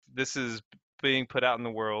this is being put out in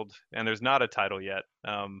the world and there's not a title yet,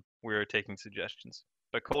 we're taking suggestions.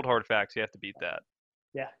 But cold hard facts, you have to beat that.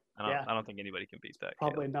 Yeah, I don't yeah. I don't think anybody can beat that,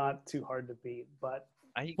 Probably Caleb. not too hard to beat, but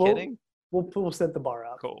Are you we'll kidding? we'll set the bar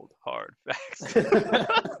up. Cold hard facts.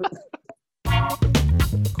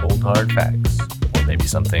 Cold hard facts, or maybe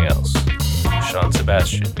something else. Sean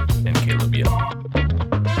Sebastian and Caleb Young.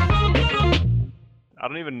 I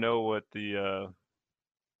don't even know what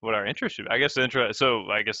our intro should be. I guess the intro. So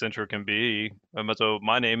I guess the intro can be. So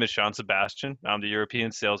my name is Sean Sebastian. I'm the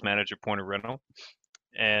European Sales Manager, Pointer Rental,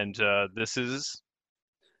 and this is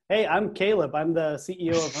Hey, I'm Caleb. I'm the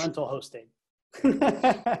CEO of Rental Hosting.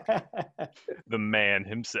 the man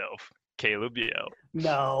himself, Caleb Yell.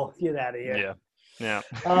 No, get out of here. Yeah.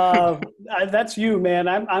 That's you, man.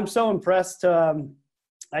 I'm so impressed.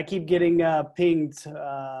 I keep getting pinged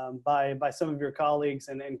by some of your colleagues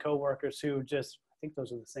and coworkers who just I think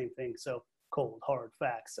those are the same thing. So cold hard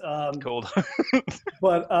facts. Cold.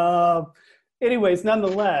 But anyways,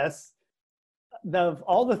 nonetheless,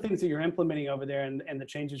 all the things that you're implementing over there and the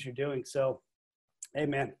changes you're doing. So, hey,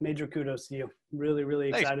 man, major kudos to you. Really,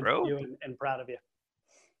 really Thanks, excited bro. for you and proud of you.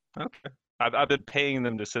 Okay. I've been paying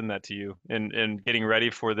them to send that to you and getting ready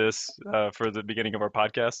for this for the beginning of our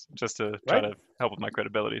podcast just to try Right? to help with my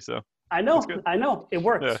credibility. So I that's know, good. I know, it Yeah.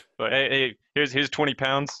 works. But hey, here's 20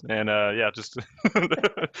 pounds and yeah, just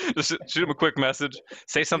just shoot him a quick message.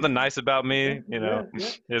 Say something nice about me. Yeah.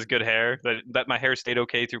 He has good hair. That my hair stayed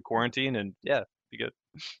okay through quarantine and yeah, be good.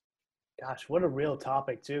 Gosh, what a real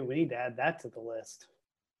topic too. We need to add that to the list.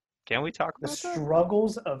 Can we talk The about that?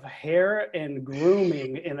 struggles of hair and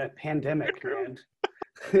grooming in a pandemic, man.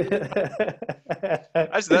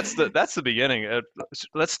 That's the beginning.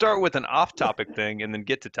 Let's start with an off-topic thing and then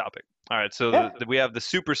get to topic. All right, so Yeah. we have the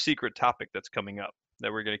super secret topic that's coming up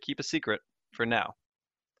that we're going to keep a secret for now.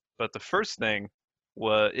 But the first thing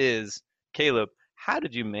is Caleb, how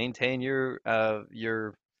did you maintain your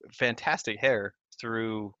fantastic hair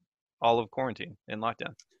through all of quarantine and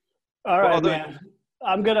lockdown? All Well, right, although man.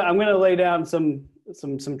 I'm gonna lay down some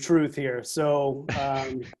truth here. So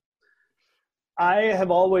I have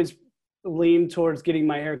always leaned towards getting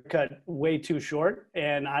my hair cut way too short,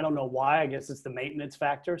 and I don't know why. I guess it's the maintenance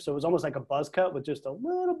factor. So it was almost like a buzz cut with just a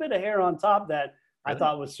little bit of hair on top that I really?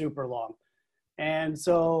 thought was super long. And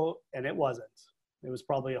it wasn't. It was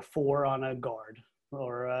probably a 4 on a guard,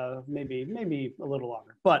 or maybe a little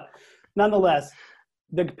longer. But nonetheless,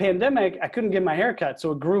 the pandemic, I couldn't get my hair cut,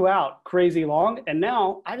 so it grew out crazy long, and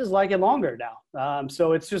now I just like it longer now.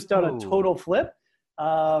 So it's just done a total flip,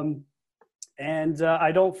 and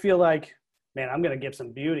I don't feel like, man, I'm gonna give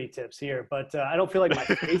some beauty tips here, but I don't feel like my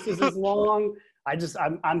face is as long.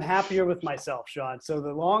 I'm happier with myself, Sean. So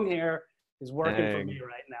the long hair is working for me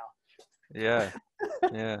right now. Yeah,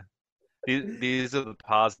 yeah. These are the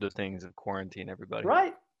positive things of quarantine, everybody.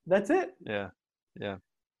 Right, that's it. Yeah, yeah.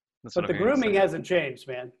 That's But what the I'm hearing you grooming say. hasn't changed,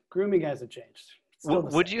 man. Grooming hasn't changed. Still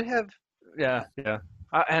the Would same. you have? Yeah, yeah.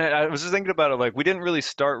 And I was just thinking about it. Like, we didn't really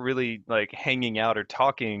start really like hanging out or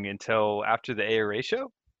talking until after the ARA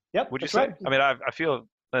show. Yep, Would you that's say? right. I mean, I feel,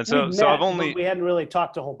 and We'd so I've met, but only, we hadn't really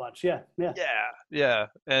talked a whole bunch. Yeah, yeah. yeah.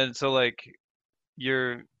 And so like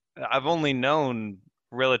you're, I've only known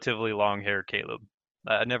relatively long hair Caleb.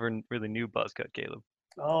 I never really knew buzz cut Caleb.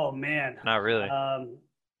 Oh man. Not really. Um,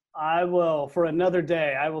 I will for another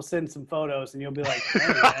day. I will send some photos, and you'll be like,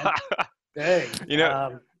 "Dang, man, dang." You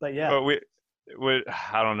know, But yeah, but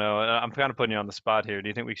I don't know. I'm kind of putting you on the spot here. Do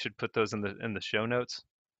you think we should put those in the show notes?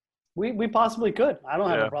 we possibly could. I don't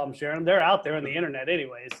have a Yeah. problem sharing them. They're out there on the internet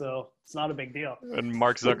anyway, so it's not a big deal. And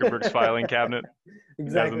Mark Zuckerberg's filing cabinet.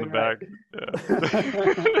 Exactly in the right. back.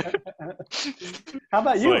 Yeah. How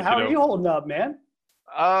about It's you? like, How are you holding up, man?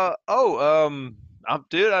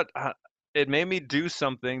 Dude, it made me do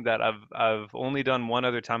something that I've only done one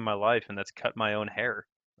other time in my life, and that's cut my own hair.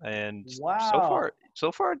 And Wow.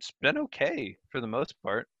 so far it's been okay for the most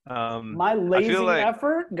part. My I feel lazy like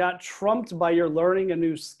effort got trumped by your learning a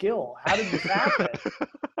new skill. How did this happen?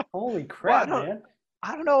 Holy well, crap, man.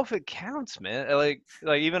 I don't know if it counts, man. Like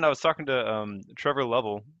even I was talking to Trevor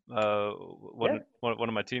Lovell, Yeah. one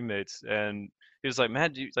of my teammates, and he was like,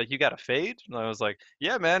 "Man, you got a fade?" And I was like,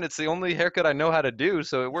 "Yeah, man, it's the only haircut I know how to do,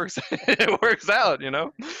 so it works it works out, you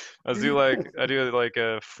know." I do like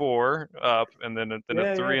a 4 up, and then a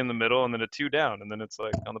Yeah, 3 yeah. in the middle, and then a 2 down, and then it's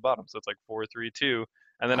like on the bottom, so it's like 4 3 2,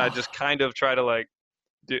 and then I just kind of try to like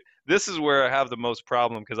do. This is where I have the most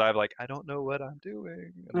problem because I don't know what I'm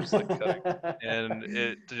doing. I'm just like cutting and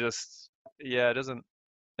it just yeah it doesn't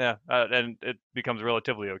yeah and it becomes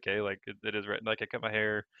relatively okay like it is right like I cut my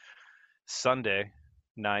hair Sunday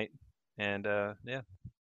night and yeah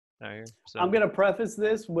out here. So. I'm going to preface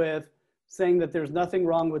this with saying that there's nothing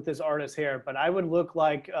wrong with this artist's hair, but I would look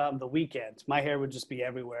like The Weeknd. My hair would just be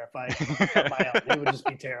everywhere if I cut my own. It would just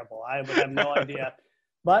be terrible. I would have no idea.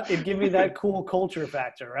 But it'd give me that cool culture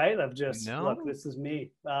factor, right? Of just, look, this is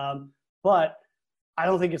me. But I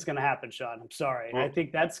don't think it's going to happen, Sean. I'm sorry. I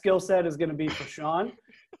think that skill set is going to be for Sean,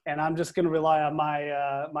 and I'm just going to rely on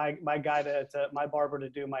my guy my barber to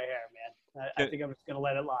do my hair, man. I think I'm just going to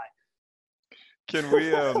let it lie. Can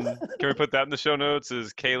we put that in the show notes?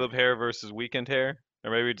 Is Caleb hair versus Weekend hair,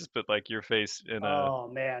 or maybe just put like your face in oh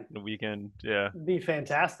man, the Weekend? Yeah, it'd be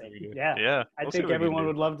fantastic. Yeah, yeah. I think everyone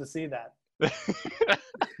would love to see that.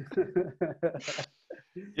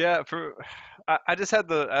 Yeah, I just had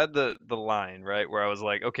the line right where I was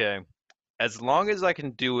like, okay, as long as I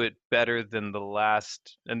can do it better than the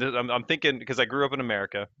last, and I'm thinking because I grew up in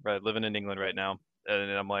America, right, living in England right now,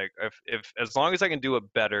 and I'm like, if as long as I can do it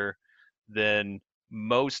better than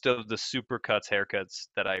most of the supercuts haircuts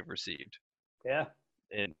that I've received, yeah,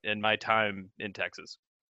 in my time in Texas,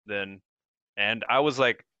 then, and I was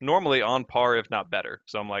like normally on par if not better,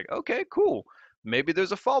 so I'm like, okay, cool. Maybe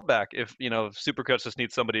there's a fallback if Supercuts just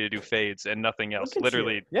need somebody to do fades and nothing else.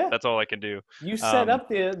 Literally, yeah. That's all I can do. You set up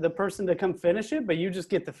the person to come finish it, but you just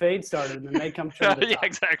get the fade started and then they come trim the top. Yeah,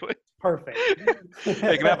 exactly. Perfect.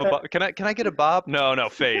 Hey, can I have a bob? Can I get a bob? No,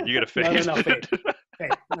 fade. You get a fade. No, fade. Hey,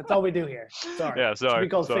 that's all we do here. Sorry. Yeah, sorry. It should be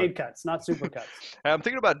called fade cuts, not super cuts. I'm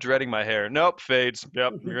thinking about dreading my hair. Nope, fades.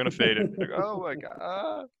 Yep, you're gonna fade it. Like, oh my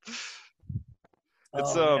god.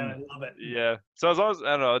 It's man, I love it. Yeah. So as long as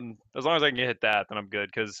I don't know, as long as I can hit that, then I'm good.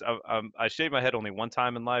 Because I shaved my head only one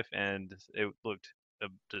time in life, and it looked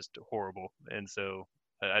just horrible. And so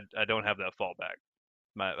I don't have that fallback.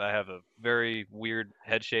 I have a very weird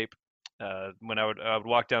head shape. When I would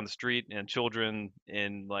walk down the street, and children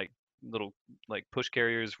in like little like push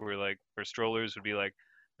carriers where strollers would be like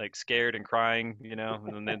scared and crying,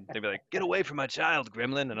 and then they'd be like, "Get away from my child,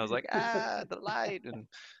 gremlin!" And I was like, the light. And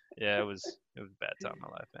yeah, it was a bad time in my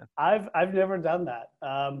life, man. I've never done that,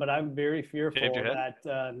 but I'm very fearful that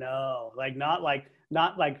no, not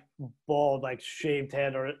like bald, like shaved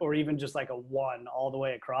head, or even just like a one all the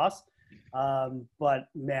way across. But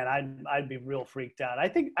man, I'd be real freaked out. I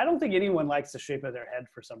don't think anyone likes the shape of their head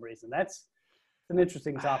for some reason. That's an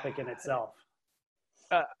interesting topic in itself.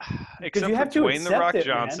 Except you have for to Dwayne "The Rock" accept it,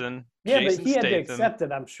 Johnson, man. Yeah, Jason but he had to Statham. accept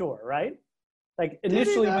it, I'm sure, right? Like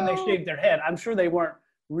initially when they shaved their head, I'm sure they weren't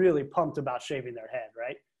really pumped about shaving their head,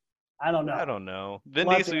 right? I don't know. Vin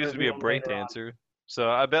Diesel used to be a break dancer, so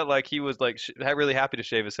I bet like he was like really happy to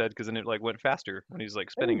shave his head because then it like went faster when he was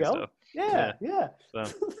like spinning and stuff. Yeah. So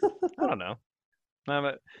I don't know.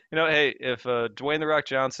 But, hey, if Dwayne "The Rock"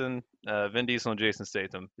 Johnson, Vin Diesel, and Jason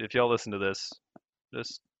Statham, if y'all listen to this,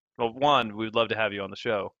 one, we'd love to have you on the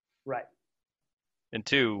show. Right. And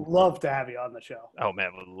two, love to have you on the show. Oh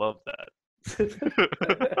man, would love that.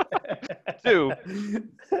 Two,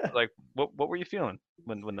 like what were you feeling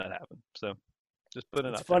when that happened? So just put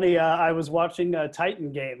it up. It's funny. I was watching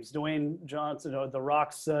Titan Games. Dwayne Johnson, The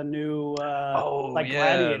Rock's new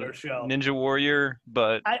gladiator show, Ninja Warrior.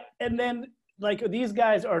 But and then like these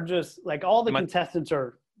guys are just like all the contestants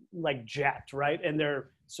are like jacked, right? And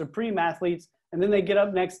they're supreme athletes. And then they get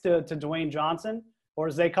up next to Dwayne Johnson, or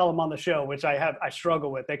as they call him on the show, which I struggle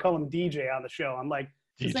with. They call him DJ on the show. I'm like,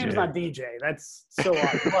 his name's not DJ. That's so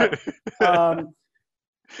odd. But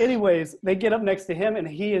anyways, they get up next to him, and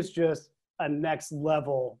he is just a next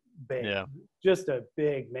level big. Yeah. Just a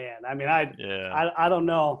big man. I mean, I don't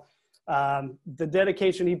know. The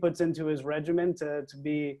dedication he puts into his regimen to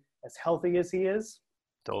be as healthy as he is.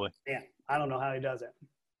 Totally. Man, I don't know how he does it.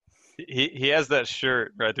 He has that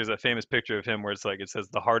shirt, right? There's that famous picture of him where it's like it says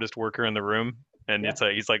the hardest worker in the room, and it's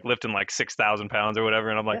like he's like lifting like 6,000 pounds or whatever,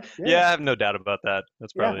 and I'm like, I have no doubt about that.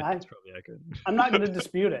 That's probably accurate. I'm not going to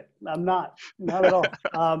dispute it. I'm not at all.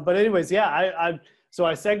 But anyways, so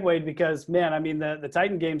I segued because man, I mean the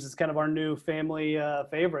Titan Games is kind of our new family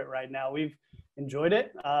favorite right now. We've enjoyed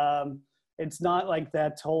it. It's not like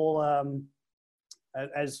that whole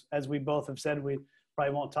as we both have said, we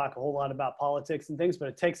probably won't talk a whole lot about politics and things, but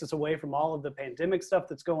it takes us away from all of the pandemic stuff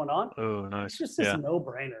that's going on. Oh, nice. It's just a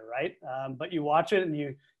no-brainer, right? But you watch it and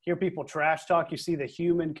you hear people trash talk. You see the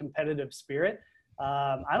human competitive spirit.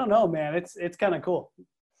 I don't know, man. It's kind of cool.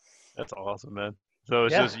 That's awesome, man. So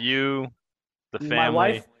it's just you, the family, my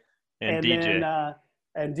wife, and DJ. Then,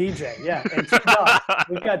 and DJ, yeah. And two dogs.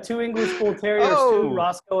 We've got 2 English Bull Terriers too,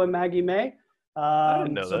 Roscoe and Maggie May. I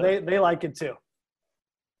didn't know that. They like it too.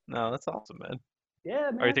 No, that's awesome, man.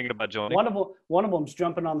 Yeah, man. Are you thinking about joining? One of them's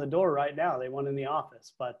jumping on the door right now. They want in the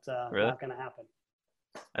office, but really? Not going to happen.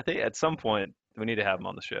 I think at some point we need to have them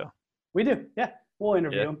on the show. We do, yeah. We'll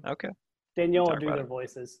interview Yeah. them. Okay. Danielle will talk do about their it.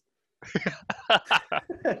 voices.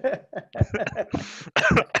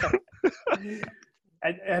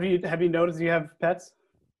 And have you noticed you have pets?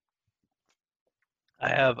 I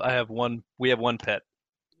have one. We have one pet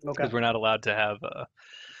Okay. because we're not allowed to have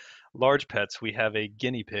large pets. We have a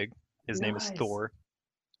guinea pig. His name is Nice. Thor.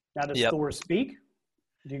 Now, does Yep. Thor speak?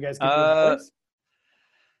 Do you guys give you a Uh, voice?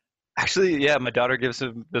 Actually, yeah, my daughter gives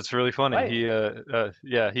him. That's really funny. Right.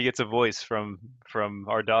 Yeah, he gets a voice from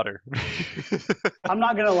our daughter, I'm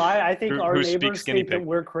not gonna lie. I think our who speaks neighbors guinea think that pig.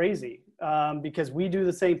 we're crazy because we do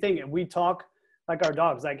the same thing and we talk like our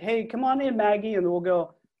dogs. Like, "Hey, come on in, Maggie," and we'll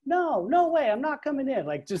go, "No, no way, I'm not coming in."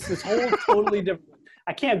 Like, just this whole totally different.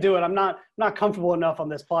 I can't do it. I'm not comfortable enough on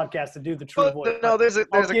this podcast to do the true Well, voice. no, But there's a I'll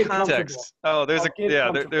there's a get comfortable. context. Oh, I'll get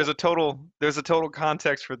there's comfortable. a total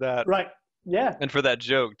context for that Right. Yeah. and for that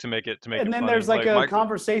joke to make it And then funny. there's like Like a my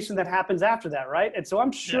conversation that happens after that, right? And so I'm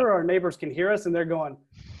yeah. sure our neighbors can hear us and they're going,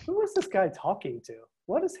 "Who is this guy talking to?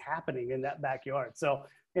 What is happening in that backyard?" So,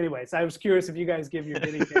 anyways, I was curious if you guys give your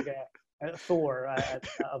guinea pig a Thor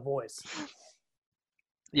a voice.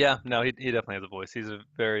 Yeah, no, he definitely has a voice. He's a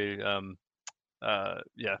very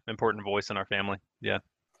important voice in our family. Yeah,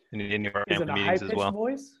 in our Is it family a high meetings as pitched well.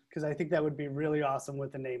 voice? Because I think that would be really awesome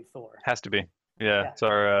with the name Thor. Has to be. Yeah, Yeah, it's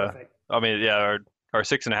our. perfect. I mean, yeah, our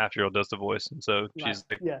 6.5-year-old does the voice, and so Right. she's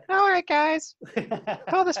like, Yeah. "All right, guys,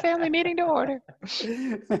 call this family meeting to order."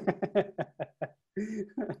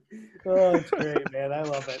 Oh, it's great, man. I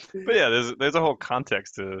love it. But yeah, there's a whole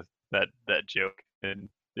context to that joke, and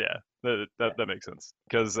yeah, that makes sense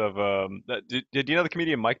because of did you know the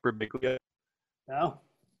comedian Mike Birbiglia? No.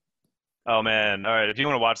 Oh man, all right. If you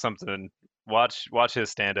want to watch something, watch his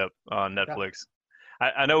stand up on Yeah. Netflix.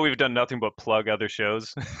 I know we've done nothing but plug other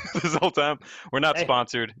shows this whole time. We're not Hey,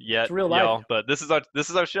 sponsored yet, it's real life. y'all, but this is our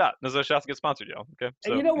shot. This is our shot to get sponsored, y'all. Okay.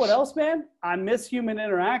 And you know what else, man? I miss human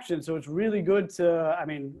interaction, so it's really good to,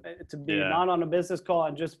 to be Yeah. not on a business call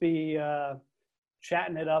and just be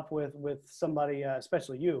chatting it up with somebody,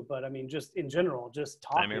 especially you. But I mean, just in general, just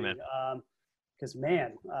Same talking. here, man.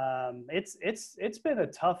 Because it's been a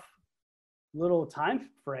tough little time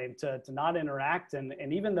frame to not interact, and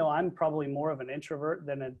even though I'm probably more of an introvert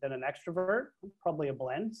than an extrovert, I'm probably a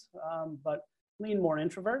blend, but lean more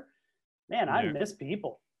introvert. Man, I Yeah. miss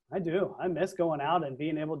people. I do. I miss going out and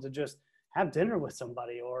being able to just have dinner with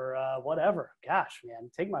somebody or whatever. Gosh,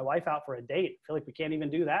 man, take my wife out for a date. I feel like we can't even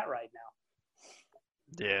do that right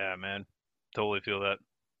now. Yeah, man. Totally feel that.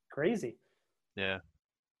 Crazy. Yeah.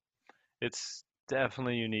 It's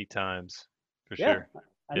definitely unique times for Yeah, sure.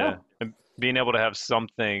 I Yeah. know. And being able to have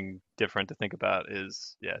something different to think about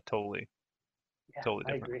is totally Yeah, totally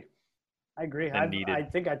I different. agree. And needed. I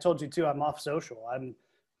think I told you too. I'm off social.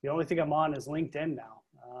 The only thing I'm on is LinkedIn now.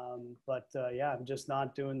 But yeah, I'm just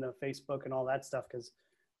not doing the Facebook and all that stuff because it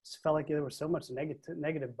just felt like there was so much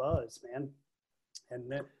negative buzz, man.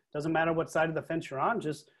 And it doesn't matter what side of the fence you're on.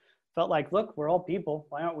 Just felt like, look, we're all people.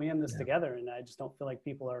 Why aren't we in this together? And I just don't feel like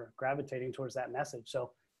people are gravitating towards that message. So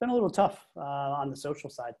it's been a little tough on the social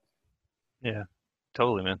side. Yeah,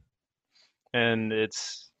 totally, man. And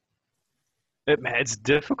it's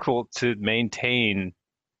difficult to maintain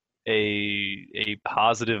a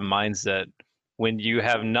positive mindset when you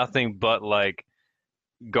have nothing but like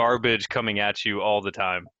garbage coming at you all the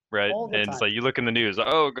time, right? All the And it's time. like you look in the news,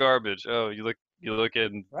 oh, garbage. Oh, you look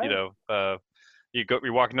in, Right.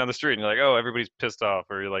 you're walking down the street and you're like, oh, everybody's pissed off,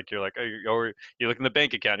 or oh, or you look in the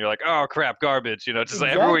bank account, and you're like, oh crap, garbage. Just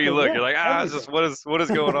like everywhere you Exactly, look, yeah, you're like, it's just what is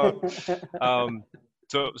going on?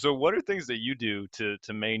 So what are things that you do to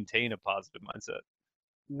maintain a positive mindset?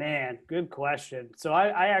 Man, good question. So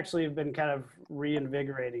I actually have been kind of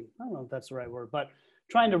reinvigorating. I don't know if that's the right word, but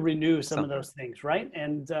trying to renew some of Something. those things, right?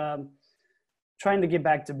 And trying to get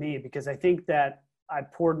back to me because I think that I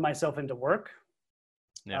poured myself into work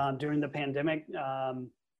during the pandemic.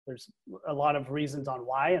 There's a lot of reasons on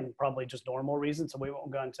why, and probably just normal reasons. So we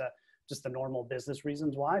won't go into just the normal business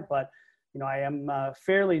reasons why, but I am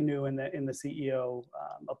fairly new in the CEO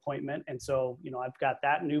appointment. And so, I've got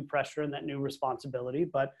that new pressure and that new responsibility,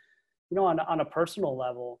 but, on a personal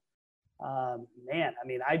level, man,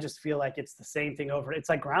 I just feel like it's the same thing over. It's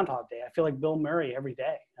like Groundhog Day. I feel like Bill Murray every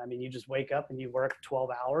day. You just wake up and you work 12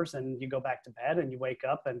 hours and you go back to bed and you wake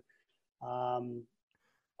up and,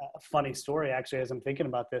 a funny story, actually, as I'm thinking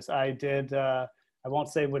about this, I did, I won't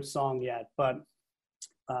say which song yet, but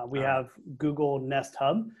we have Google Nest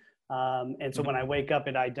Hub. And so when I wake up,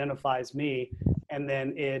 it identifies me and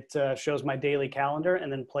then it shows my daily calendar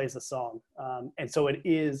and then plays a song. And so it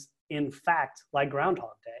is, in fact, like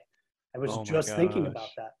Groundhog Day. I was just thinking about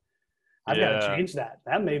that. I've got to change that.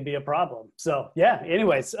 That may be a problem. So yeah,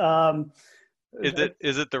 anyways,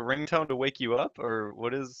 is it the ringtone to wake you up, or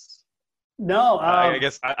what is? No, I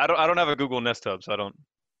guess I don't have a Google Nest Hub, so I don't.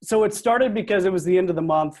 so it started because it was the end of the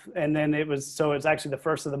month, and then it's actually the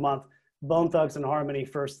first of the month. Bone Thugs and Harmony,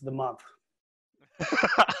 first of the month.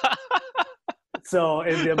 So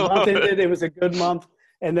the I month love it. ended. It was a good month,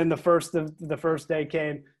 and then the first day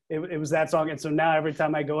came. It was that song, and so now every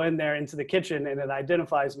time I go in there into the kitchen and it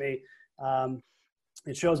identifies me,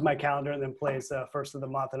 it shows my calendar and then plays first of the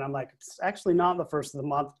month, and I'm like, it's actually not the first of the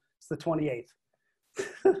month. It's the 28th.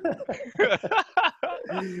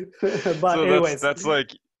 But So anyways,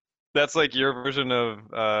 that's like your version of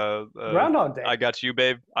Groundhog Day. I Got You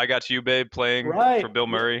Babe. I Got You Babe playing Right. for Bill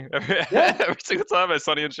Murray every, Yeah. every single time as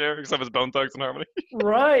Sonny and Cher, except it's Bone Thugs and Harmony.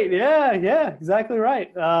 Right. Yeah. Exactly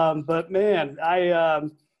right. But man,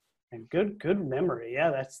 and good memory.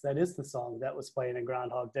 Yeah, that is the song that was playing in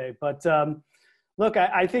Groundhog Day. But look,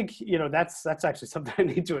 I think that's actually something I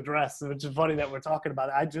need to address, which is funny that we're talking about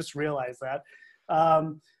it. I just realized that.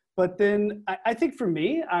 But then I think for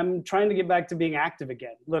me, I'm trying to get back to being active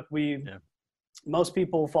again. Look, most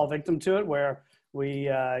people fall victim to it where we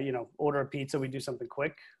order a pizza, we do something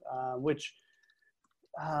quick, which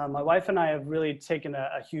my wife and I have really taken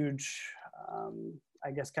a huge,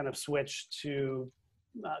 I guess, kind of switch to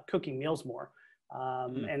cooking meals more.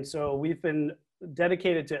 And so we've been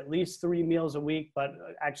dedicated to at least 3 meals a week, but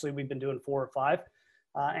actually we've been doing 4 or 5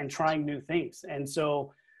 and trying new things. And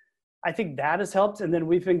so I think that has helped. And then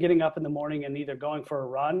we've been getting up in the morning and either going for a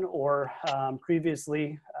run or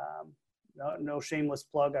previously, no shameless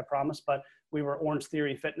plug, I promise, but we were Orange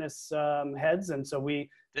Theory Fitness heads. And so we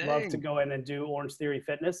love to go in and do Orange Theory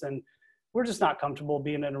Fitness. And we're just not comfortable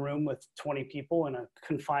being in a room with 20 people in a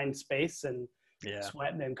confined space and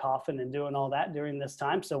sweating and coughing and doing all that during this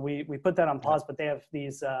time. So we put that on pause, but they have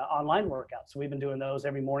these online workouts. So we've been doing those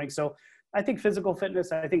every morning. So I think physical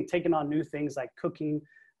fitness, I think taking on new things like cooking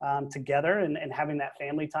together and having that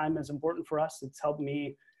family time is important for us. It's helped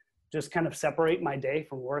me just kind of separate my day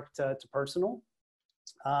from work to personal.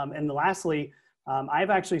 And lastly, I've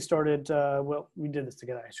actually started, we did this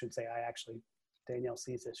together. I should say Danielle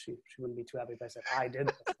sees this. She wouldn't be too happy if I said I did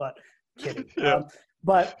this, but kidding.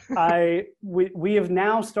 But we have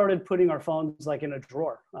now started putting our phones like in a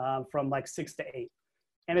drawer from like 6 to 8.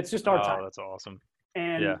 And it's just our time. Oh, that's awesome.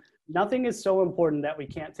 And nothing is so important that we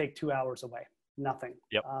can't take 2 hours away. Nothing.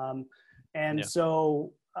 Yep.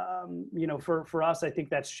 So, for us, I think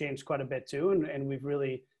that's changed quite a bit too. And we've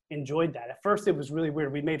really enjoyed that. At first, it was really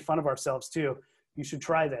weird. We made fun of ourselves too. You should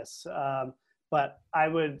try this. But I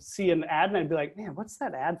would see an ad and I'd be like, man, what's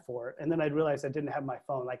that ad for? And then I'd realize I didn't have my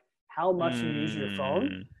phone. Like how much you use your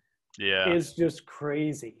phone is just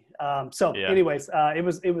crazy. Anyways,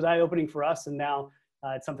 it was eye-opening for us. And now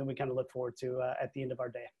it's something we kind of look forward to at the end of our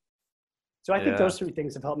day. So I think those 3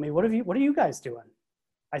 things have helped me. What are you guys doing?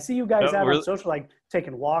 I see you guys out on social, like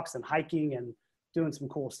taking walks and hiking and doing some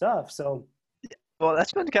cool stuff. So, well,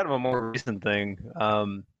 that's been kind of a more recent thing.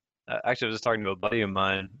 Actually, I was just talking to a buddy of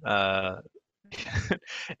mine.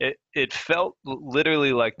 It felt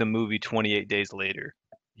literally like the movie 28 Days Later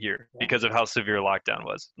here because of how severe lockdown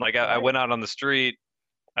was. Like I went out on the street,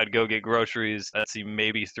 I'd go get groceries. I'd see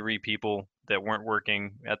maybe 3 people that weren't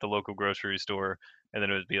working at the local grocery store, and then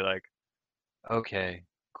it would be like, okay,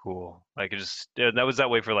 cool. Like that was that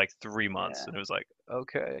way for like 3 months, and it was like,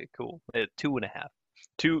 okay, cool. 2.5,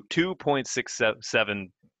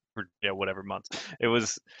 2.67 for whatever months. It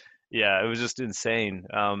was just insane.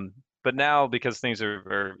 But now because things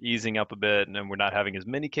are easing up a bit and we're not having as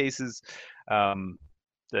many cases,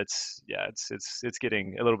 it's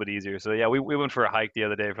getting a little bit easier. So we went for a hike the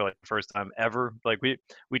other day for like the first time ever. Like we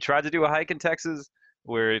tried to do a hike in Texas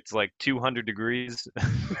where it's like 200 degrees.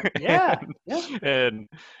 And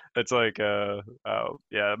it's like I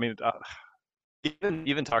mean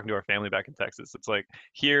even talking to our family back in Texas, it's like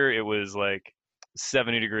here it was like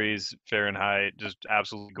 70 degrees Fahrenheit, just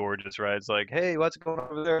absolutely gorgeous, right? It's like, hey, what's going on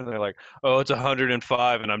over there? And they're like, oh, it's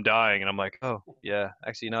 105 and I'm dying. And I'm like, oh yeah,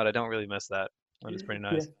 actually, you know what? I don't really miss that. That is pretty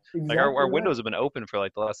nice. Exactly like our windows have been open for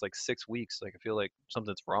like the last like 6 weeks. Like I feel like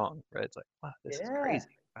something's wrong, right? It's like, wow, this is crazy.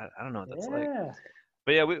 I don't know what that's like.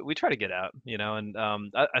 But we try to get out, and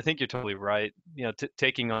I think you're totally right.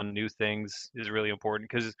 Taking on new things is really important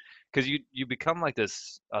because you become like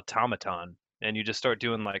this automaton and you just start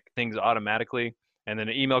doing like things automatically, and then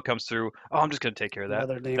an email comes through. Oh, I'm just gonna take care of that.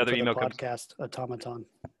 Another email podcast, automaton.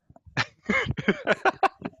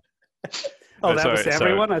 Oh, that was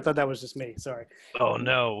everyone? Sorry. I thought that was just me. Sorry. Oh,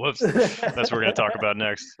 no. Whoops. That's what we're going to talk about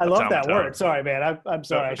next. I love that word. Sorry, man. I'm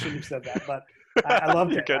sorry. I shouldn't have said that, but I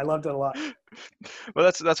loved it. I loved it a lot.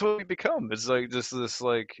 Well, that's what we become. It's like just this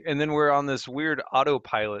like, and then we're on this weird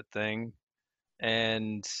autopilot thing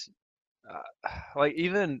And like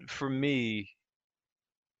even for me,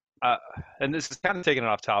 uh, and this is kind of taking it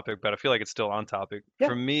off topic, but I feel like it's still on topic. Yeah.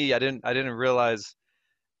 For me, I didn't realize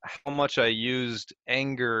how much I used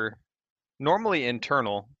anger, normally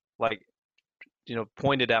internal, like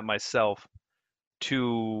pointed at myself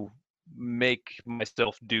to make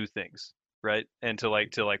myself do things, right? And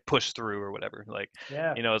to push through or whatever. Like,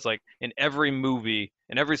 Yeah. it's like in every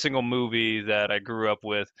single movie that I grew up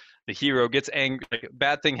with, the hero gets angry, like,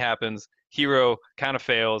 bad thing happens, hero kind of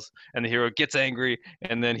fails, and the hero gets angry,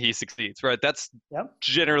 and then he succeeds, right? That's Yep.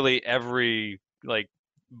 generally every like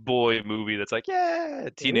boy movie that's like, yeah,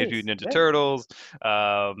 It Teenage is. Mutant Ninja Yeah. Turtles,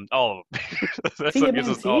 all of them. That's like, it's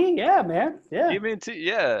just all. TMNT. Yeah, man. Yeah.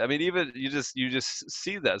 Yeah. I mean, even you just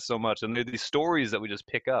see that so much, and there are these stories that we just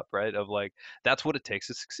pick up, right? Of like, that's what it takes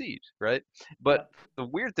to succeed, right? But Yep. the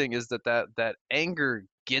weird thing is that anger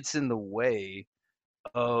gets in the way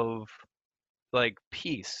of like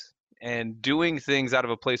peace and doing things out of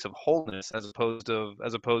a place of wholeness, as opposed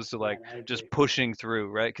to like Man, I just agree. pushing through,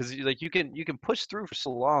 right? Because you can push through for so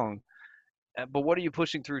long, but what are you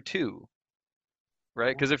pushing through to, right?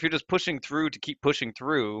 Yeah. Because if you're just pushing through to keep pushing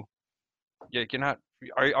through, you're not.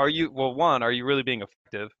 Are you? Well, one, are you really being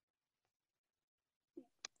effective?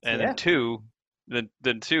 And then Yeah.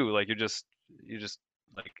 two, like you just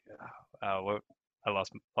like, what? I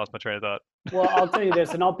lost my train of thought. Well, I'll tell you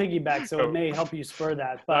this, and I'll piggyback, so it Oh, may help you spur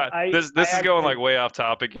that. But this is going like way off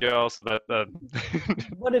topic, y'all. So that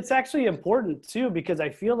but it's actually important too, because I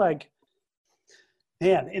feel like,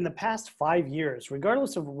 man, in the past 5 years,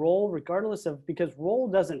 regardless of role, because role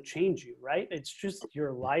doesn't change you, right? It's just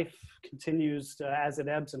your life continues as it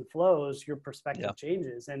ebbs and flows, your perspective Yeah.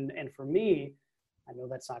 changes. And for me, I know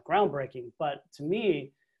that's not groundbreaking, but to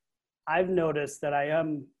me, I've noticed that I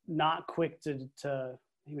am not quick to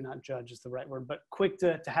maybe not judge is the right word, but quick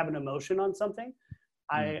to have an emotion on something.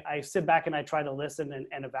 I sit back and I try to listen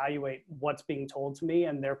and evaluate what's being told to me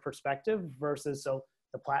and their perspective versus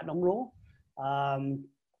the platinum rule. And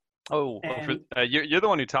you're the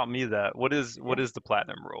one who taught me that. What is the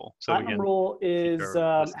platinum rule? So we platinum can rule teach is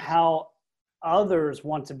our listeners. how others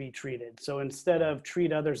want to be treated. So instead of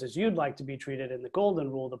treat others as you'd like to be treated in the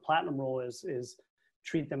golden rule, the platinum rule is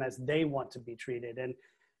treat them as they want to be treated. And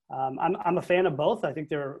I'm a fan of both. I think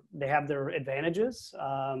they have their advantages,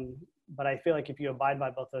 but I feel like if you abide by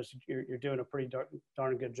both those, you're doing a pretty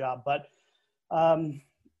darn good job. But now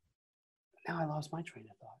I lost my train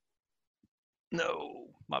of thought. No,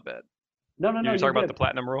 my bad. No, You were you're talking about good. the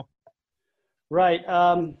platinum rule? Right.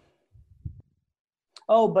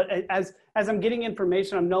 But as I'm getting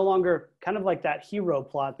information, I'm no longer kind of like that hero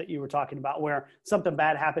plot that you were talking about, where something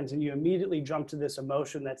bad happens and you immediately jump to this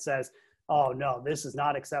emotion that says, "Oh no, this is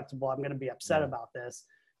not acceptable. I'm going to be upset about this,"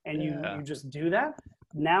 and you just do that.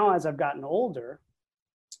 Now, as I've gotten older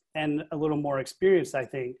and a little more experienced, I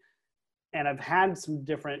think, and I've had some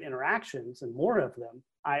different interactions and more of them,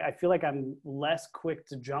 I feel like I'm less quick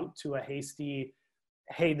to jump to a hasty,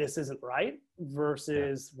 "Hey, this isn't right,"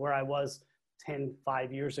 versus where I was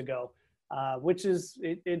 5 years ago, which is,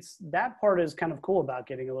 it's that part is kind of cool about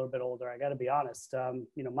getting a little bit older. I got to be honest.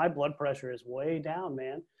 My blood pressure is way down,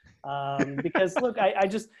 man. Because look,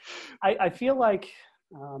 I feel like,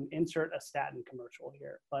 insert a statin commercial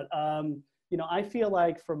here, but I feel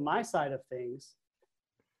like from my side of things,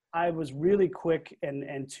 I was really quick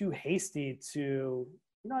and too hasty to,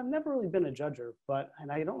 I've never really been a judger,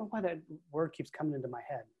 and I don't know why that word keeps coming into my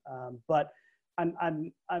head. But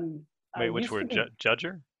I'm Wait, which word?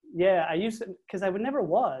 Judger? Yeah, I used to, because I would never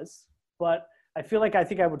was, but I feel like I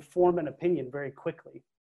think I would form an opinion very quickly.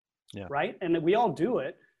 Yeah. Right? And we all do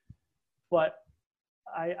it, but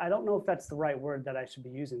I don't know if that's the right word that I should be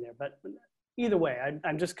using there. But either way,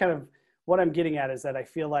 I'm just kind of, what I'm getting at is that I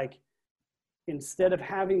feel like instead of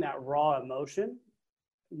having that raw emotion,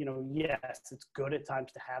 yes, it's good at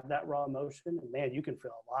times to have that raw emotion. And man, you can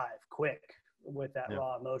feel alive quick with that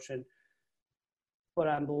raw emotion. But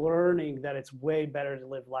I'm learning that it's way better to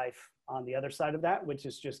live life on the other side of that, which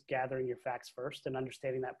is just gathering your facts first and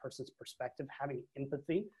understanding that person's perspective, having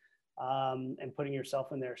empathy, and putting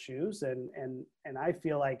yourself in their shoes. And I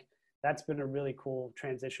feel like that's been a really cool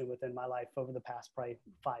transition within my life over the past probably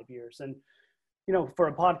 5 years. And, for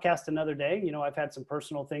a podcast another day, I've had some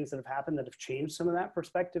personal things that have happened that have changed some of that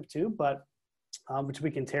perspective too, but which we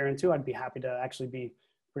can tear into. I'd be happy to actually be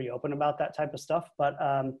pretty open about that type of stuff. But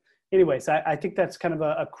anyways, I think that's kind of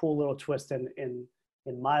a cool little twist in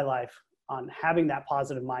my life on having that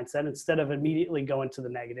positive mindset instead of immediately going to the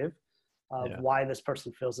negative of why this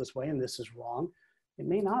person feels this way and this is wrong. It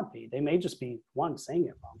may not be. They may just be, one, saying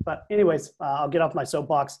it wrong. But anyways, I'll get off my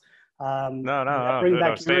soapbox. No, Did that no, bring no, no.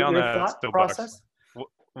 back Stay on your that thought soapbox. process?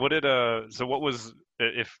 What did so what was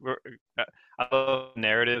if I love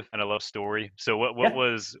narrative and I love story. So Yeah. what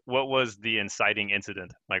was the inciting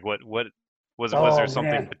incident? Like what was there Oh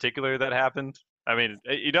something man. particular that happened? I mean,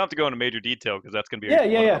 you don't have to go into major detail because that's going to be Yeah,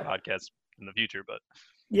 yeah, one of our yeah. podcasts in the future. But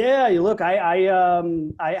Yeah, you look,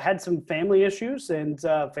 I had some family issues, and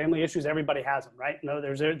family issues, everybody has them, right? No,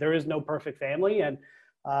 there is no perfect family, and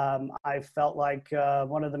I felt like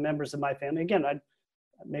one of the members of my family. Again, I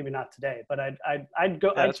maybe not today, but yeah, I'd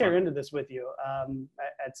that's fine. share into this with you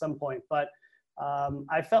at some point. But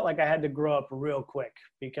I felt like I had to grow up real quick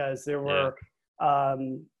because there Yeah,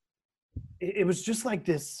 were. It was just like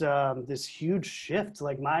this huge shift.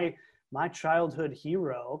 Like my childhood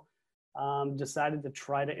hero decided to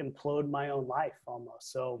try to implode my own life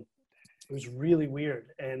almost. So it was really weird.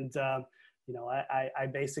 And I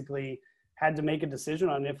basically had to make a decision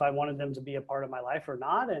on if I wanted them to be a part of my life or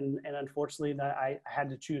not. And unfortunately, that I had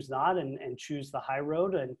to choose not and choose the high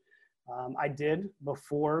road. And I did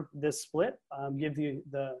before this split give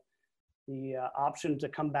the option to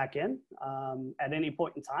come back in at any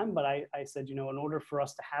point in time. But I said, in order for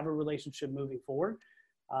us to have a relationship moving forward,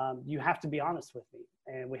 you have to be honest with me,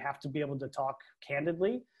 and we have to be able to talk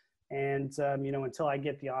candidly. And until I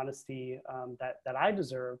get the honesty that I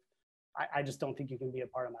deserve, I just don't think you can be a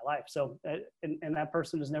part of my life. So, and that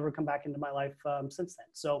person has never come back into my life since then.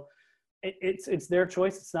 So, it's their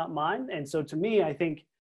choice. It's not mine. And so, to me, I think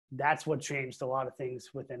that's what changed a lot of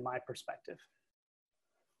things within my perspective.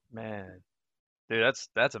 man, dude,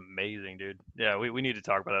 that's amazing, dude. Yeah, we need to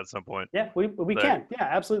talk about that at some point. Yeah, we Like, can. Yeah,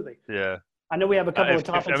 absolutely. yeah, I know we have a couple of if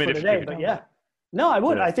I topics mean for if today, you're but down with yeah. it. No, I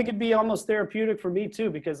would. Yeah, I think it'd be almost therapeutic for me too,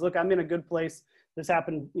 because look, I'm in a good place. This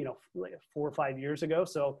happened, like 4 or 5 years ago,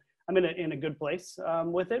 so I'm in a good place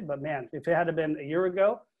with it. But man, if it had been a year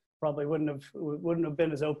ago, probably wouldn't have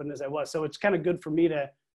been as open as I was. So it's kind of good for me to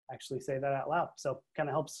actually say that out loud. So kind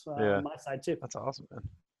of helps yeah, on my side too. that's awesome, man.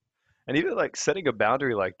 And even like setting a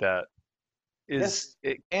boundary like that Yeah.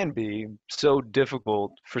 it can be so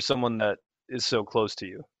difficult for someone that is so close to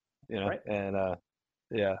you, Right. and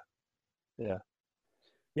yeah, yeah,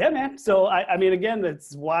 Yeah, man. So I mean, again,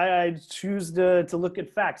 that's why I choose to look at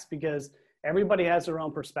facts, because everybody has their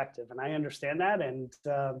own perspective, and I understand that. And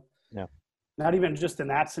yeah, not even just in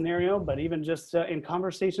that scenario, but even just in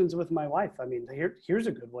conversations with my wife. I mean, here's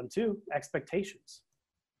a good one too: expectations.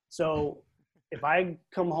 So if I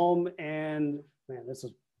come home and, man, this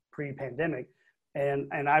is pre-pandemic,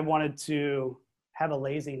 and I wanted to have a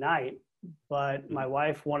lazy night, but my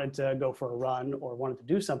wife wanted to go for a run or wanted to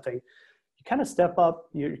do something, you kind of step up.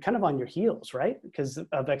 You're kind of on your heels, right? Because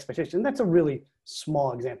of expectation. And that's a really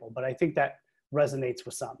small example, but I think that resonates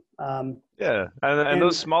with some. yeah. And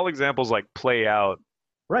those And small examples like play out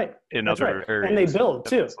right, in that's right. other And they areas build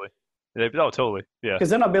too. immensely. Oh, totally. Yeah, Because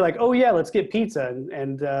then I'll be like, oh yeah, let's get pizza,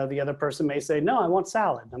 and the other person may say, no, I want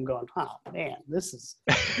salad. I'm going, oh man, this is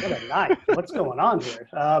what a night. What's going on here?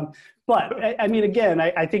 But I mean, again,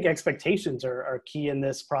 I think expectations are key in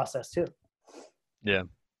this process too. yeah,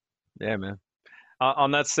 yeah, man.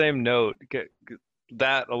 On that same note,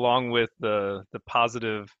 that along with the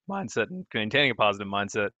positive mindset and maintaining a positive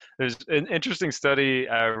mindset, there's an interesting study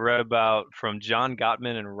I read about from John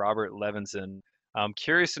Gottman and Robert Levinson. I'm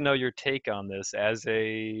curious to know your take on this as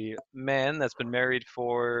a man that's been married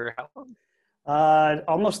for how long?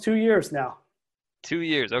 Almost 2 years now. 2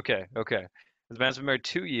 years. Okay, okay. This man's been married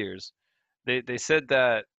 2 years. They said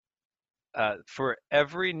that for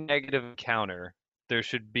every negative encounter, there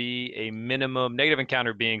should be a minimum negative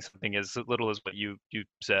encounter being something as little as what you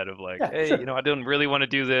said of like, Yeah, hey, sure. I didn't really want to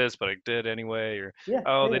do this, but I did anyway, or Yeah,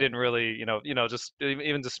 oh, yeah, they yeah. didn't really, just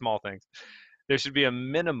even just small things. There should be a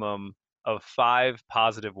minimum of 5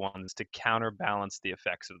 positive ones to counterbalance the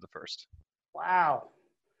effects of the first. Wow.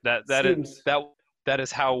 That that is Seems. that that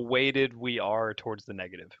is how weighted we are towards the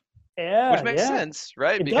negative, which Yeah, makes yeah. sense,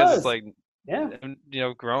 right? It Because it's does. like Yeah.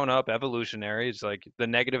 growing up, evolutionary, it's like the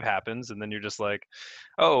negative happens, and then you're just like,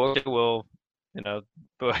 oh, okay, well,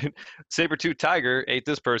 but saber-tooth tiger ate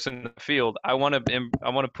this person in the field. I want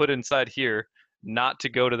to put inside here not to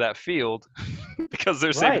go to that field because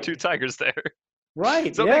there's Right. saber-tooth tigers there.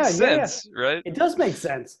 Right. So it Yeah. makes Yeah. Yeah. sense, right? It does make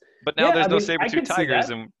sense. But now Yeah. there's I no mean, I saber-tooth could see tigers,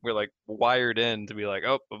 that. and we're like wired in to be like,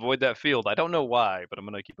 oh, avoid that field. I don't know why, but I'm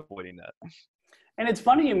gonna keep avoiding that. And it's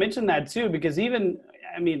funny you mentioned that too, because even,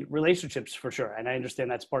 I mean, relationships for sure. And I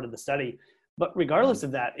understand that's part of the study. But regardless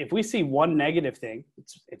of that, if we see one negative thing,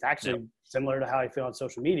 it's Yep. actually similar to how I feel on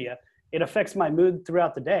social media. It affects my mood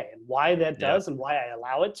throughout the day. And why that Yeah. does and why I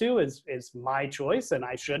allow it to is my choice, and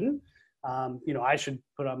I shouldn't. I should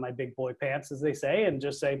put on my big boy pants, as they say, and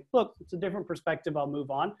just say, look, it's a different perspective. I'll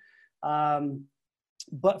move on.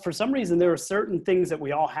 But for some reason, there are certain things that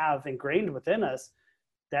we all have ingrained within us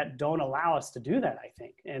that don't allow us to do that, I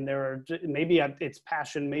think. And there are, maybe it's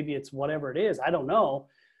passion, maybe it's whatever it is, I don't know.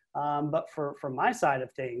 But from my side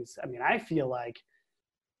of things, I mean, I feel like,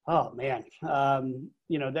 oh man,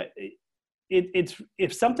 you know, that it's,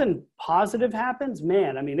 if something positive happens,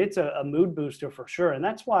 man, I mean, it's a mood booster for sure. And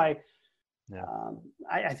that's why, Yeah.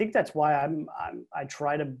 I think that's why I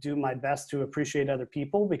try to do my best to appreciate other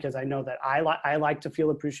people, because I know that I like to feel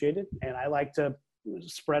appreciated, and I like to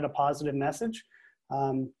spread a positive message.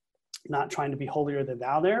 Not trying to be holier than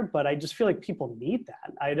thou there, but I just feel like people need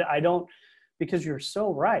that. I don't, because you're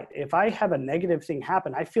so right. If I have a negative thing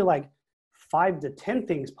happen, I feel like 5 to 10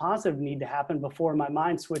 things positive need to happen before my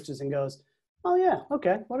mind switches and goes, oh yeah,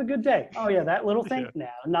 okay, what a good day. Oh yeah, that little thing, Yeah.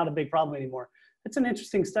 no, not a big problem anymore. It's an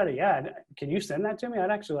interesting study. Yeah. Can you send that to me? I'd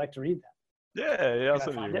actually like to read that. Yeah, I'll Can I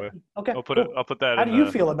send find you it? away. Okay. I'll put cool. it. I'll put that. How in do you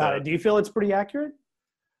the- feel about it? Do you feel it's pretty accurate?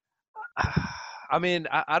 I mean,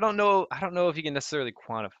 I don't know. I don't know if you can necessarily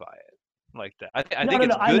quantify it like that. I No, think no,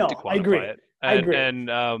 it's no, I good know. to I quantify agree. it. I agree.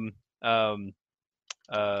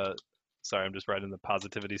 Uh, sorry, I'm just writing the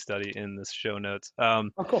positivity study in this show notes. Oh,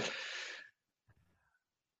 cool.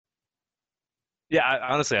 Yeah,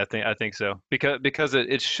 honestly, I think so, because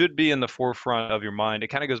it should be in the forefront of your mind. It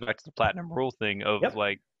kind of goes back to the platinum rule thing of Yep.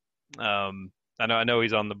 like, I know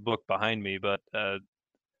he's on the book behind me, but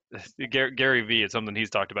Gary Vee, it's something he's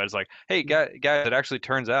talked about. It's like, hey, guys, it actually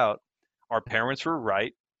turns out our parents were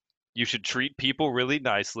right. You should treat people really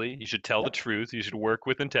nicely. You should tell the Yep. truth. You should work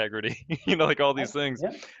with integrity. You know, like all these things.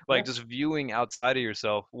 Yeah. Like Yeah. just viewing outside of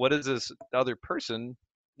yourself. What is this other person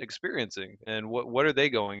experiencing, and what are they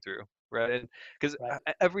going through, right? And because Right.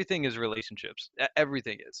 everything is relationships.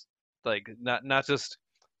 Everything is like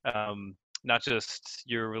um, not just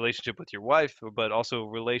your relationship with your wife, but also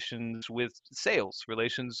relations with sales,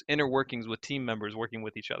 relations, inner workings with team members working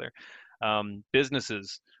with each other,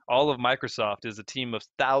 businesses. All of Microsoft is a team of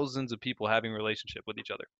thousands of people having a relationship with each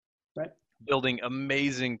other, Right. building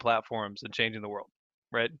amazing platforms and changing the world,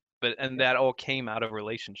 right? And that all came out of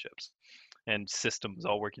relationships and systems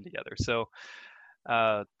all working together. So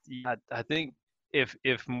yeah, I think if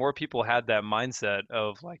more people had that mindset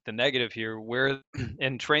of like the negative here, where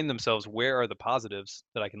and train themselves, where are the positives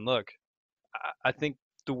that I can look? I think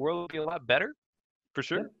the world would be a lot better for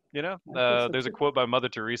sure. Yep. You know, I think so there's a too. quote by Mother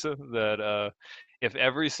Teresa that if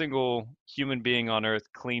every single human being on Earth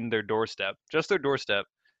cleaned their doorstep, just their doorstep,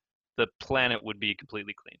 the planet would be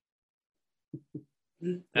completely clean.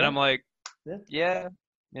 And Yeah. I'm like, Yeah. yeah,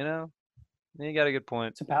 you know, you got a good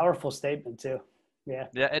point. It's a powerful statement too. Yeah.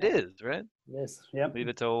 Yeah, it is, right? It is. Yep. Leave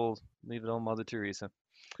it old Mother Teresa.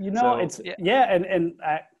 You know, So it's yeah, and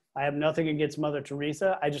I have nothing against Mother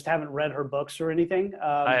Teresa. I just haven't read her books or anything.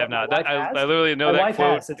 I have But my not. wife I has. literally know My that wife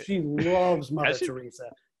quote. has, and she loves Mother Has she?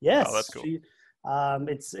 Teresa. Yes, Oh, that's cool. she.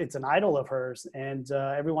 It's an idol of hers, and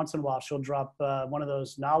every once in a while she'll drop one of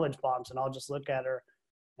those knowledge bombs, and I'll just look at her,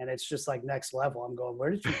 and it's just like next level. I'm going,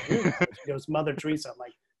 where did you hear that? She goes, Mother Teresa. I'm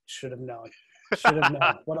like, should have known. Should have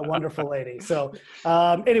known. What a wonderful lady. So,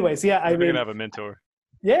 anyways, yeah, I We're mean, gonna have a mentor.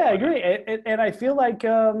 yeah, I agree, and I feel like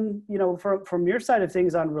you know, from your side of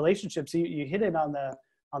things on relationships, you hit it on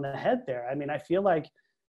the head there. I mean, I feel like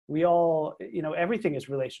we all, you know, everything is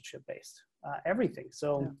relationship based, everything.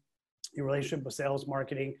 So, Yeah. your relationship with sales,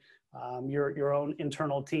 marketing, your own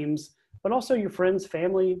internal teams, but also your friends,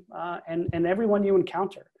 family, and everyone you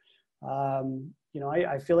encounter. You know,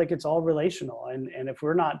 I feel like it's all relational, and if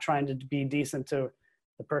we're not trying to be decent to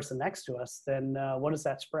the person next to us, then what does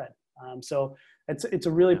that spread? So it's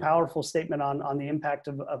a really Yeah. powerful statement on the impact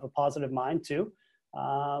of a positive mind too.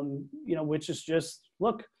 You know, which is just,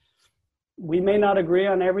 look, we may not agree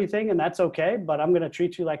on everything, and that's okay, but I'm going to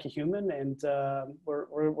treat you like a human, and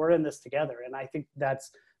we're in this together. And I think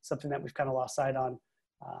that's something that we've kind of lost sight on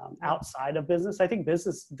outside of business. I think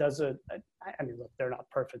business does I mean, look, they're not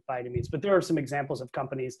perfect by any means, but there are some examples of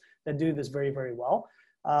companies that do this very, very well.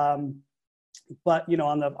 But you know,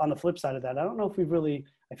 on the flip side of that, I don't know if we've really,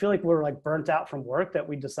 I feel like we're like burnt out from work that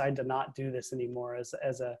we decide to not do this anymore as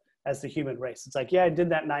the human race. It's like, yeah, I did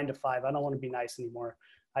that 9 to 5. I don't want to be nice anymore.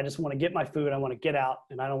 I just want to get my food. I want to get out,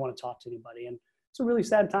 and I don't want to talk to anybody. And it's a really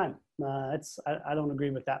sad time. I don't agree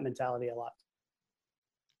with that mentality a lot.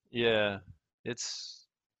 Yeah, it's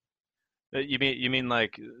you mean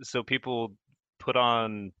like so people put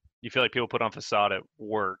on you feel like people put on facade at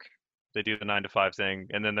work. They do the 9 to 5 thing,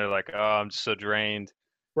 and then they're like, oh, I'm just so drained.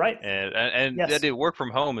 Right. And Yes. dude, work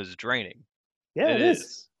from home is draining. Yeah, it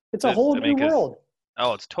is. It's a It's- whole I mean, new 'cause- world.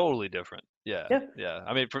 Oh, it's totally different. Yeah. Yeah. Yeah.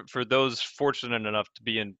 I mean, for those fortunate enough to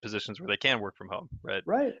be in positions where they can work from home, right?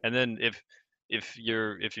 Right. And then if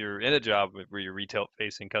you're in a job where you're retail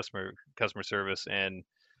facing customer service, and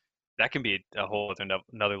that can be a whole other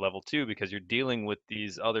another level too, because you're dealing with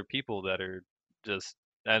these other people that are just,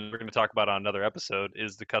 and we're going to talk about on another episode,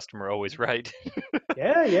 is the customer always right?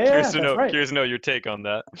 Yeah, that's right. Curious to know your take on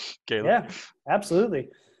that, Caleb. Yeah, absolutely.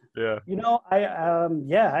 Yeah. You know,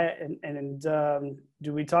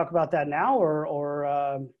 do we talk about that now,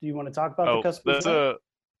 or do you want to talk about the Oh, customer side?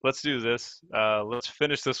 let's do this. Let's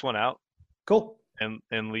finish this one out Cool.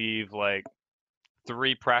 and leave like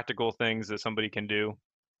 3 practical things that somebody can do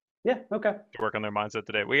Yeah. Okay. to work on their mindset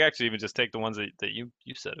today. We actually even just take the ones that you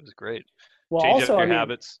said. It was great. Well, Change up also, I your mean,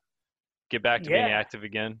 habits, get back to being yeah, active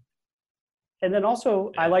again. and then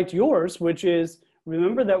also I Yeah. liked yours, which is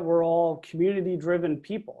remember that we're all community-driven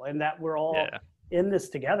people, and that we're all Yeah. in this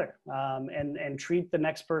together, and treat the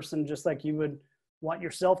next person just like you would want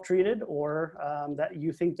yourself treated, or that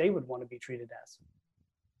you think they would want to be treated as.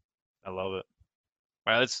 I love it.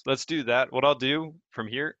 All right, let's do that. What I'll do from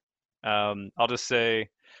here, I'll just say,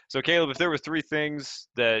 so Caleb, if there were 3 things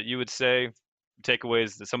that you would say,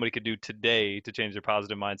 takeaways that somebody could do today to change their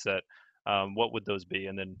positive mindset, what would those be?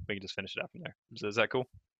 And then we can just finish it out from there. Is that cool?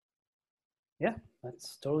 Yeah,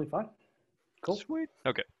 that's totally fine. Cool. Sweet.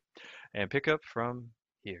 Okay. And pick up from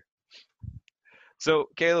here. So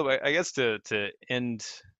Caleb, I guess to end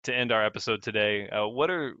our episode today, what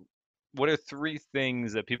are 3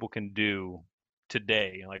 things that people can do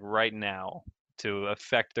today, like right now, to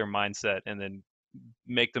affect their mindset and then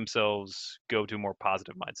make themselves go to a more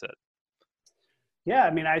positive mindset? Yeah,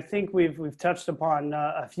 I mean, I think we've touched upon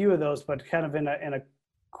a few of those, but kind of in a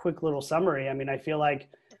quick little summary. I mean, I feel like,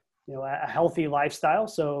 you know, a healthy lifestyle.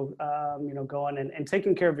 So, you know, going and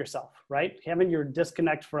taking care of yourself, right? Having your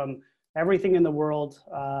disconnect from everything in the world,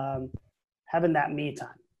 having that me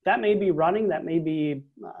time. That may be running, that may be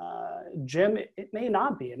gym. It may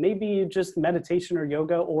not be. It may be just meditation or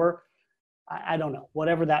yoga, or I don't know,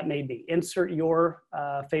 whatever that may be. Insert your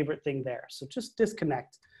favorite thing there. So just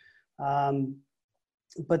disconnect.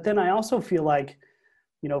 But then I also feel like,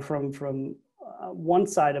 you know, from one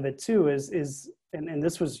side of it too is and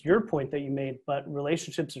this was your point that you made, but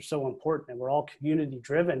relationships are so important, and we're all community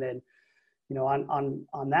driven, and you know,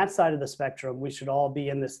 on that side of the spectrum, we should all be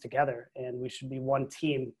in this together, and we should be one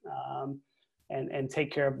team, and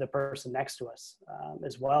take care of the person next to us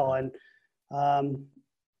as well. And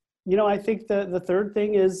you know, I think the third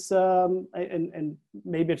thing is, and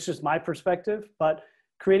maybe it's just my perspective, but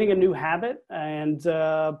creating a new habit and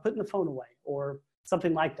putting the phone away or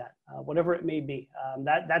something like that, whatever it may be.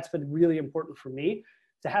 That's been really important for me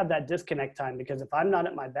to have that disconnect time, because if I'm not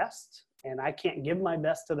at my best and I can't give my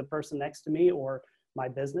best to the person next to me or my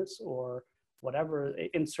business or whatever,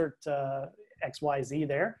 insert XYZ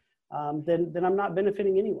there, then I'm not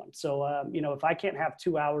benefiting anyone. So, you know, if I can't have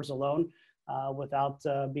 2 hours alone without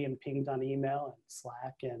being pinged on email and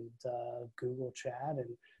Slack and Google Chat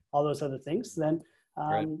and all those other things, then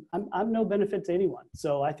Right. I'm no benefit to anyone.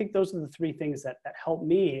 So I think those are the 3 things that help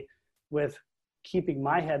me with keeping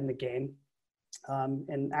my head in the game.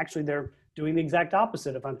 And actually they're doing the exact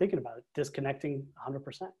opposite if I'm thinking about it, disconnecting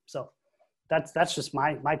 100%. So that's just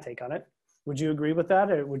my take on it. Would you agree with that,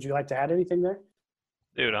 or would you like to add anything there?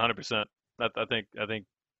 Dude, 100%. I think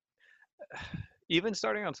even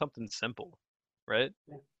starting on something simple, right?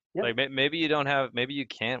 Yeah. Yep. Like maybe you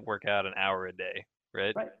can't work out an hour a day,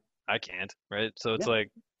 right? Right. I can't, right? So it's Yeah.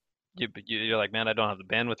 like you're like, man, I don't have the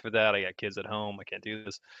bandwidth for that. I got kids at home. I can't do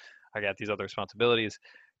this. I got these other responsibilities.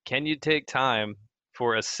 Can you take time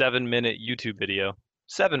for a 7-minute YouTube video?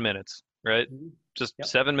 7 minutes, right? Mhm. Just Yep.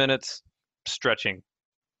 7 minutes stretching.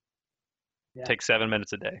 Yeah. Take 7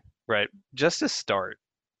 minutes a day, right? Just to start,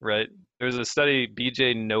 right? There's a study,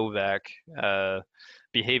 BJ Novak,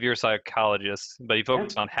 behavior psychologist, but he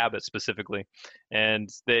focused on habits specifically, and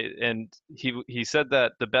he said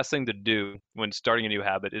that the best thing to do when starting a new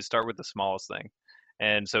habit is start with the smallest thing.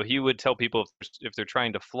 And so he would tell people if they're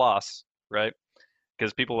trying to floss, right?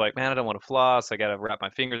 Because people are like, man, I don't want to floss. I got to wrap my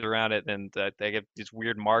fingers around it, and they get these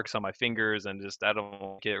weird marks on my fingers, and just I don't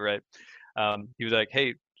like it, right? He was like,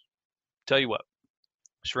 hey, tell you what,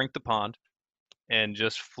 shrink the pond and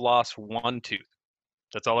just floss one tooth.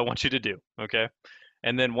 That's all I want you to do, okay?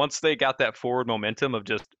 And then once they got that forward momentum of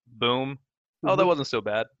just boom, oh, that Mhm. wasn't so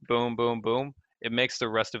bad. Boom, boom, boom. It makes the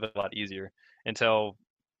rest of it a lot easier until,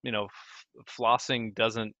 you know, flossing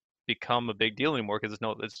doesn't become a big deal anymore, because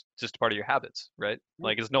it's just part of your habits, right? Yeah.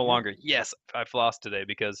 Like it's no Yeah. longer, yes, I flossed today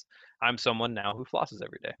because I'm someone now who flosses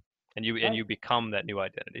every day. And Right. you become that new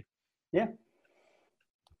identity. Yeah.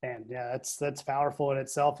 And yeah, that's powerful in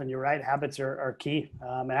itself. And you're right, habits are key.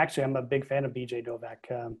 And actually, I'm a big fan of BJ Novak.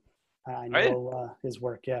 I know his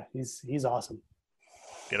work. Yeah, he's awesome.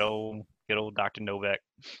 Good old Dr. Novak.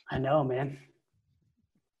 I know, man.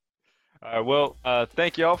 All right, well,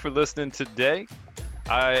 thank you all for listening today.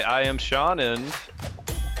 I am Sean, and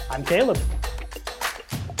I'm Caleb.